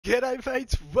G'day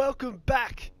mates, welcome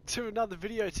back to another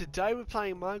video. Today we're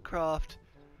playing Minecraft,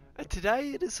 and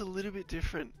today it is a little bit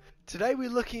different. Today we're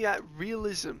looking at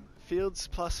Realism, Fields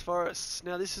plus Forests.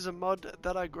 Now this is a mod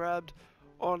that I grabbed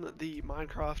on the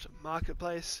Minecraft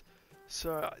Marketplace,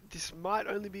 so this might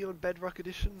only be on Bedrock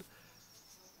Edition,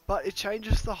 but it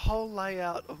changes the whole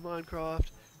layout of Minecraft.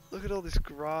 Look at all this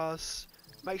grass,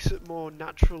 makes it more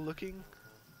natural looking.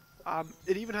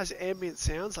 It even has ambient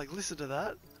sounds, like listen to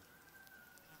that.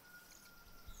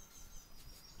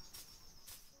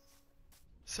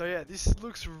 So yeah, this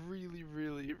looks really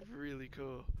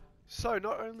cool. So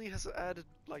not only has it added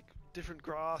like different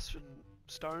grass and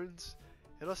stones,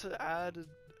 it also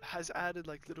has added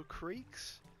like little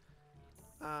creeks,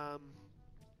 and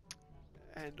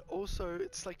also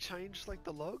it's like changed like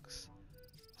the logs.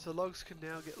 So logs can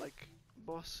now get like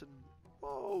moss and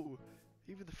whoa,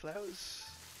 even the flowers.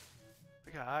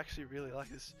 Okay, I actually really like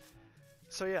this.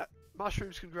 So yeah,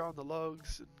 mushrooms can grow on the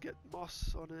logs and get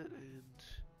moss on it and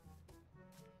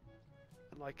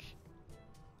like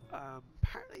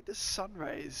apparently the sun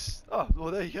rays, oh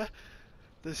well there you go,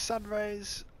 the sun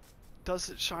rays, does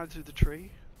it shine through the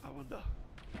tree? I wonder.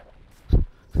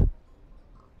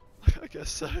 I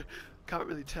guess so, can't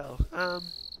really tell.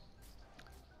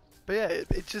 But yeah,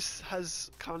 it just has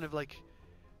kind of like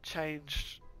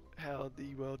changed how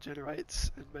the world generates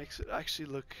and makes it actually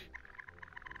look,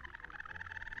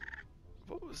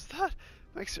 what was that?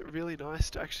 Makes it really nice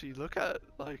to actually look at.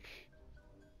 Like,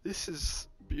 this is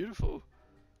beautiful.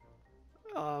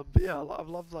 But yeah, I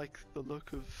love like the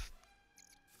look of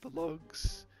the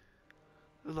logs,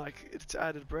 and like it's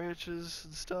added branches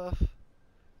and stuff.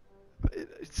 But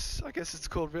I guess it's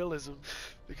called realism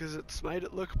because it's made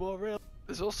it look more real.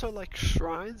 There's also like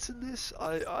shrines in this.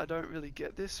 I don't really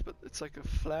get this, but it's like a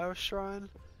flower shrine.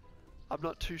 I'm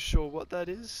not too sure what that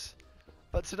is.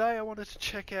 But today I wanted to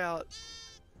check out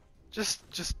just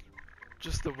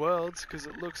the worlds because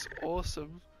it looks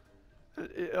awesome.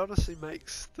 It honestly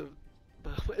makes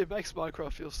it makes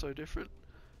Minecraft feel so different.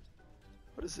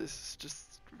 What is this? It's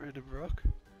just random rock.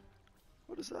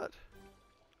 What is that?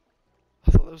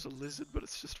 I thought that was a lizard, but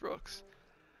it's just rocks.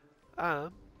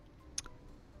 Oh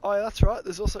yeah, that's right.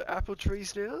 There's also apple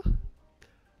trees now.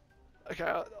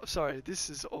 Okay, sorry. This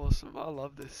is awesome. I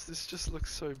love this. This just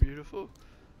looks so beautiful.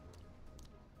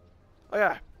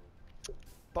 Okay,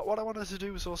 but what I wanted to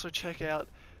do was also check out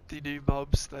the new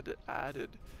mobs that it added.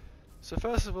 So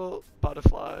first of all,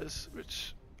 butterflies,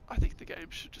 which I think the game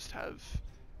should just have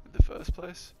in the first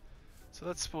place. So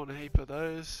let's spawn a heap of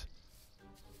those.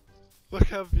 Look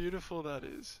how beautiful that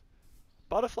is.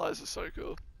 Butterflies are so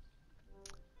cool.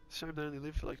 Shame they only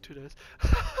live for like 2 days.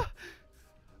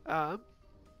 But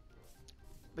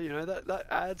you know, that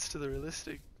adds to the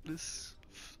realisticness.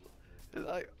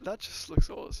 Like, that just looks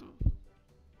awesome.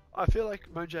 I feel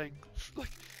like Mojang,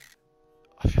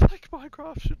 I feel like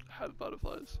Minecraft should have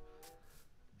butterflies.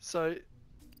 So,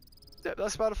 yeah,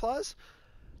 that's butterflies.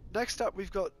 Next up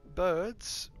we've got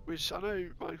birds, which I know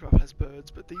Minecraft has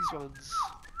birds, but these ones...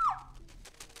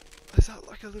 Is that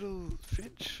like a little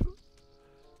finch?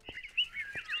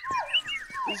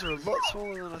 These are a lot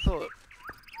smaller than I thought.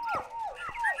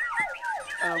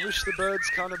 And I wish the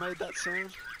birds kind of made that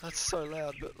sound. That's so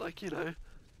loud, but like, you know,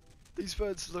 these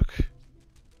birds look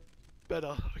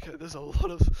better. Okay, there's a lot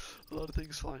of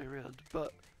things flying around,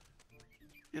 but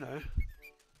you know,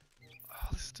 oh,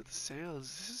 listen to the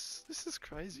sounds. This is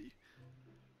crazy.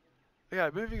 Okay,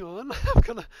 moving on.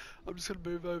 I'm just gonna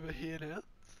move over here now.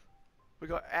 We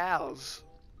got owls.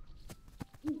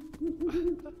 Listen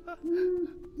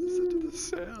to the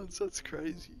sounds. That's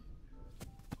crazy.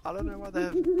 I don't know why they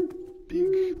have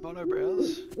big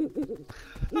monobrows.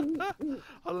 I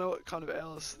don't know what kind of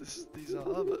owls these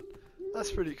are, but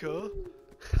that's pretty cool.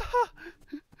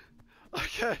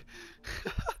 Okay.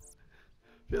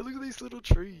 Yeah, look at these little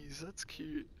trees. That's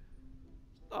cute.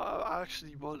 I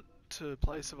actually want to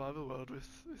play Survival World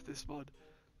with this mod.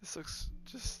 This looks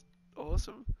just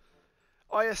awesome.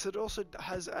 Oh yes, it also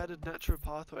has added natural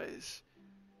pathways.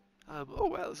 Oh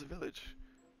wow, there's a village.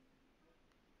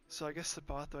 So I guess the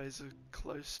pathways are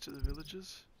close to the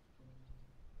villages.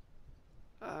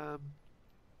 Whoa,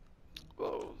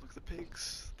 look at the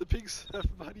pigs. The pigs have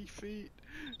muddy feet.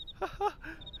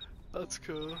 That's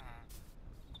cool.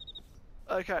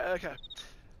 Okay.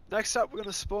 Next up, we're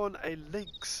going to spawn a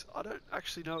lynx. I don't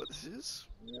actually know what this is.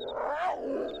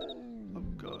 Oh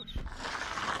gosh.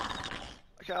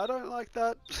 Okay, I don't like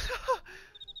that.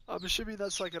 I'm assuming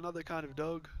that's like another kind of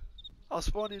dog. I'll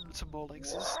spawn in some more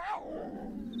lynxes.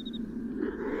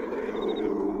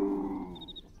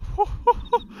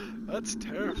 That's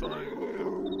terrifying.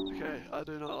 Okay, I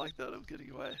do not like that. I'm getting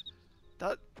away.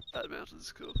 That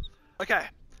mountain's cool. Okay,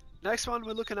 next one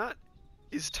we're looking at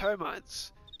is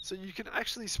termites. So you can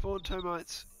actually spawn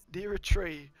termites near a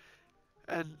tree,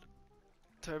 and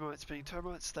termites being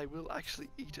termites, they will actually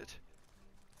eat it.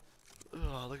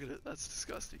 Oh, look at it, that's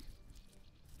disgusting.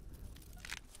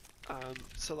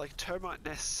 So like termite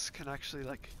nests can actually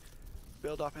like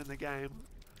build up in the game,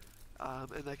 and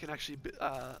they can actually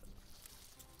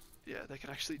yeah, they can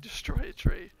actually destroy a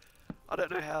tree. I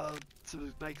don't know how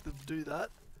to make them do that.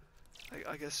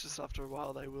 I guess just after a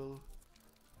while they will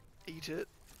eat it.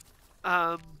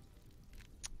 And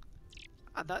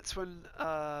that's when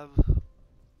I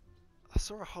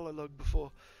saw a hollow log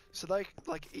before. So they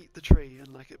like eat the tree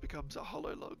and like it becomes a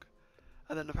hollow log.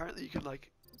 And then apparently you can like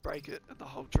break it and the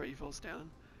whole tree falls down,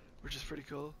 which is pretty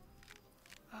cool.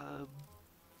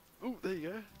 Oh, there you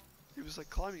go. He was like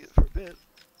climbing it for a bit.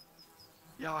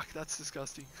 Yuck, that's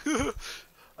disgusting.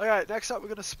 Alright, next up we're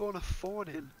gonna spawn a fawn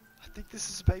in. I think this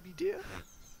is a baby deer.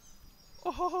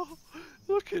 Oh,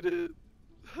 look at it.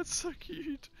 That's so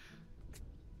cute.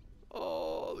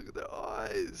 Oh, look at their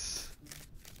eyes.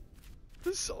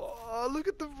 Oh, look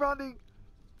at them running.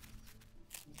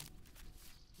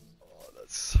 Oh,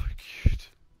 that's so cute.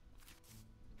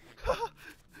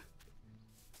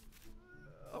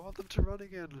 I want them to run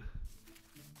again.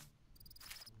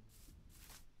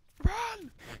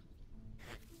 Run!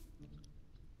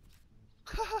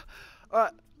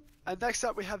 Alright, and next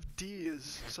up we have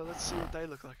deers. So let's see what they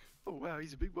look like. Oh wow,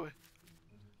 he's a big boy.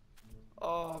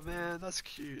 Oh man, that's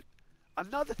cute.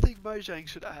 Another thing Mojang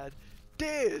should add.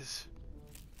 Deers!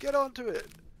 Get onto it!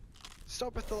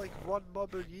 Stop with the like one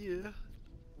mob a year.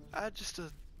 Add just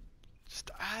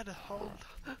add a whole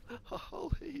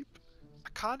heap. I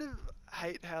kind of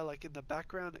hate how like in the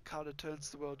background it kind of turns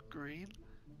the world green.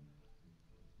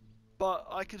 But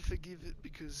I can forgive it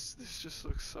because this just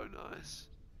looks so nice.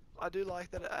 I do like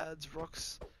that it adds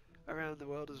rocks around the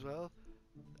world as well.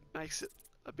 It makes it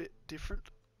a bit different.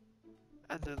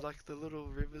 And then like the little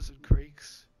rivers and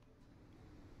creeks.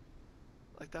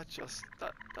 Like that does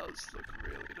look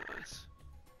really nice.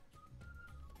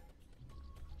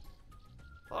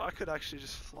 Oh, I could actually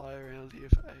just fly around here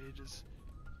for ages.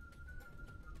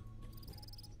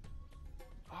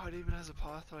 Oh, it even has a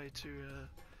pathway to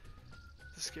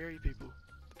the scary people,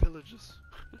 the pillagers.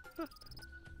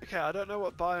 Okay, I don't know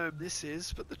what biome this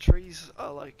is, but the trees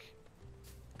are like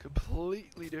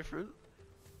completely different.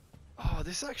 Oh,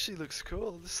 this actually looks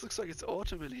cool. This looks like it's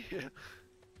autumn in here.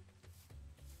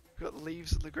 Got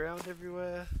leaves on the ground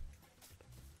everywhere.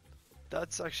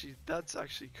 That's actually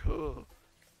cool.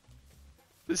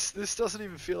 This doesn't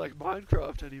even feel like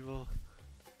Minecraft anymore.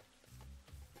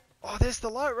 Oh, there's the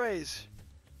light rays.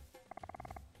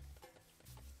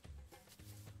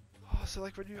 Oh, so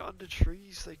like when you're under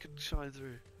trees, they can shine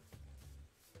through.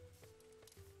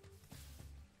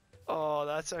 Oh,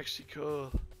 that's actually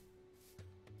cool.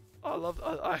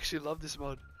 I actually love this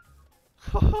mod.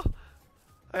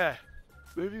 Okay,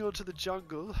 moving on to the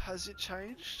jungle. Has it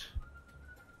changed?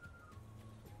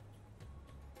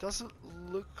 Doesn't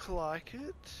look like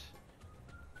it.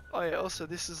 Oh yeah, also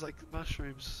this is like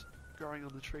mushrooms growing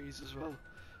on the trees as well,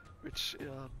 which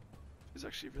is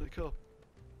actually really cool.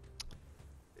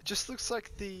 It just looks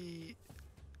like the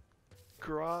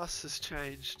grass has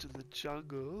changed in the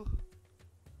jungle.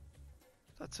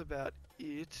 That's about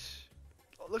it.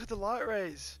 Oh, look at the light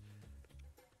rays.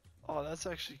 Oh, that's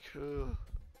actually cool.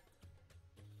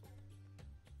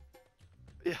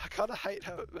 Yeah, I kind of hate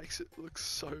how it makes it look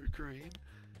so green.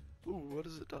 Ooh, what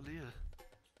has it done here?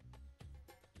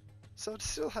 So it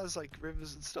still has like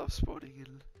rivers and stuff spawning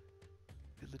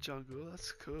in the jungle.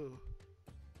 That's cool.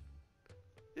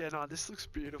 Yeah, no, this looks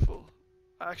beautiful.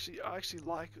 I actually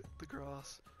like the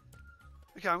grass.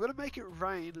 Okay, I'm gonna make it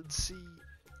rain and see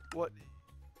what,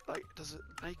 like, does it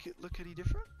make it look any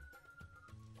different?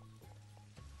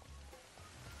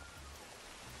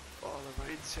 Oh, the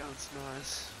rain sounds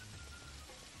nice.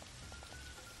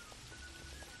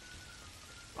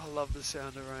 I love the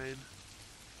sound of rain.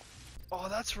 Oh,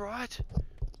 that's right!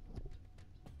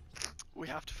 We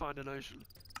have to find an ocean.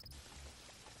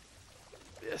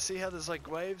 Yeah, see how there's like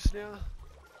waves now?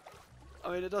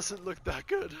 I mean, it doesn't look that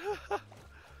good.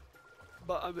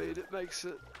 But I mean, it makes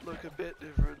it look a bit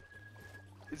different.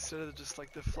 Instead of just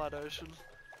like the flat ocean.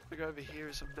 Like over here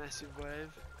is a massive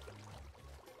wave.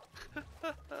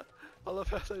 I love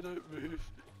how they don't move.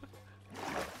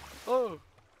 Oh!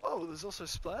 Oh, there's also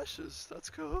splashes. That's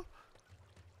cool.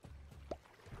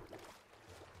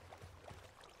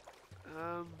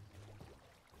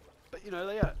 But you know,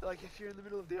 yeah, like if you're in the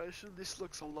middle of the ocean, this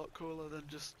looks a lot cooler than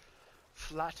just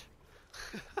flat.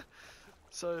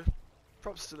 So,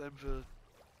 props to them for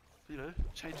you know,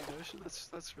 changing ocean.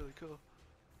 That's really cool.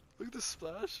 Look at the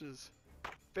splashes.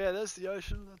 But yeah, there's the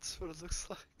ocean. That's what it looks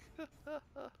like.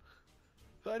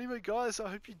 But anyway, guys, I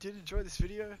hope you did enjoy this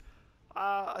video.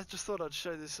 I just thought I'd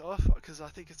show this off because I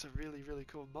think it's a really, really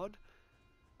cool mod.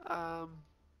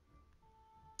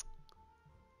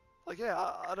 Like, yeah,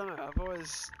 I don't know. I've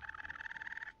always...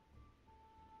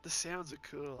 The sounds are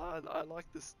cool. I like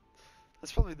this.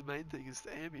 That's probably the main thing, is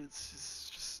the ambience.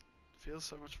 Just feels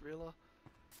so much realer.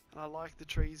 And I like the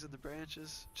trees and the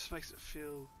branches. It just makes it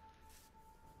feel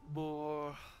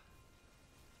more...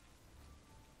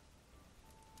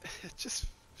 It just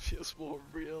feels more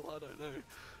real, I don't know.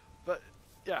 But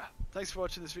yeah, thanks for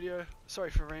watching this video. Sorry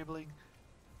for rambling.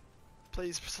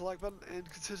 Please press the like button and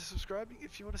consider subscribing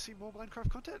if you want to see more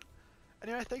Minecraft content.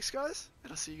 Anyway, thanks guys,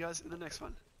 and I'll see you guys in the next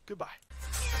one.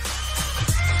 Goodbye.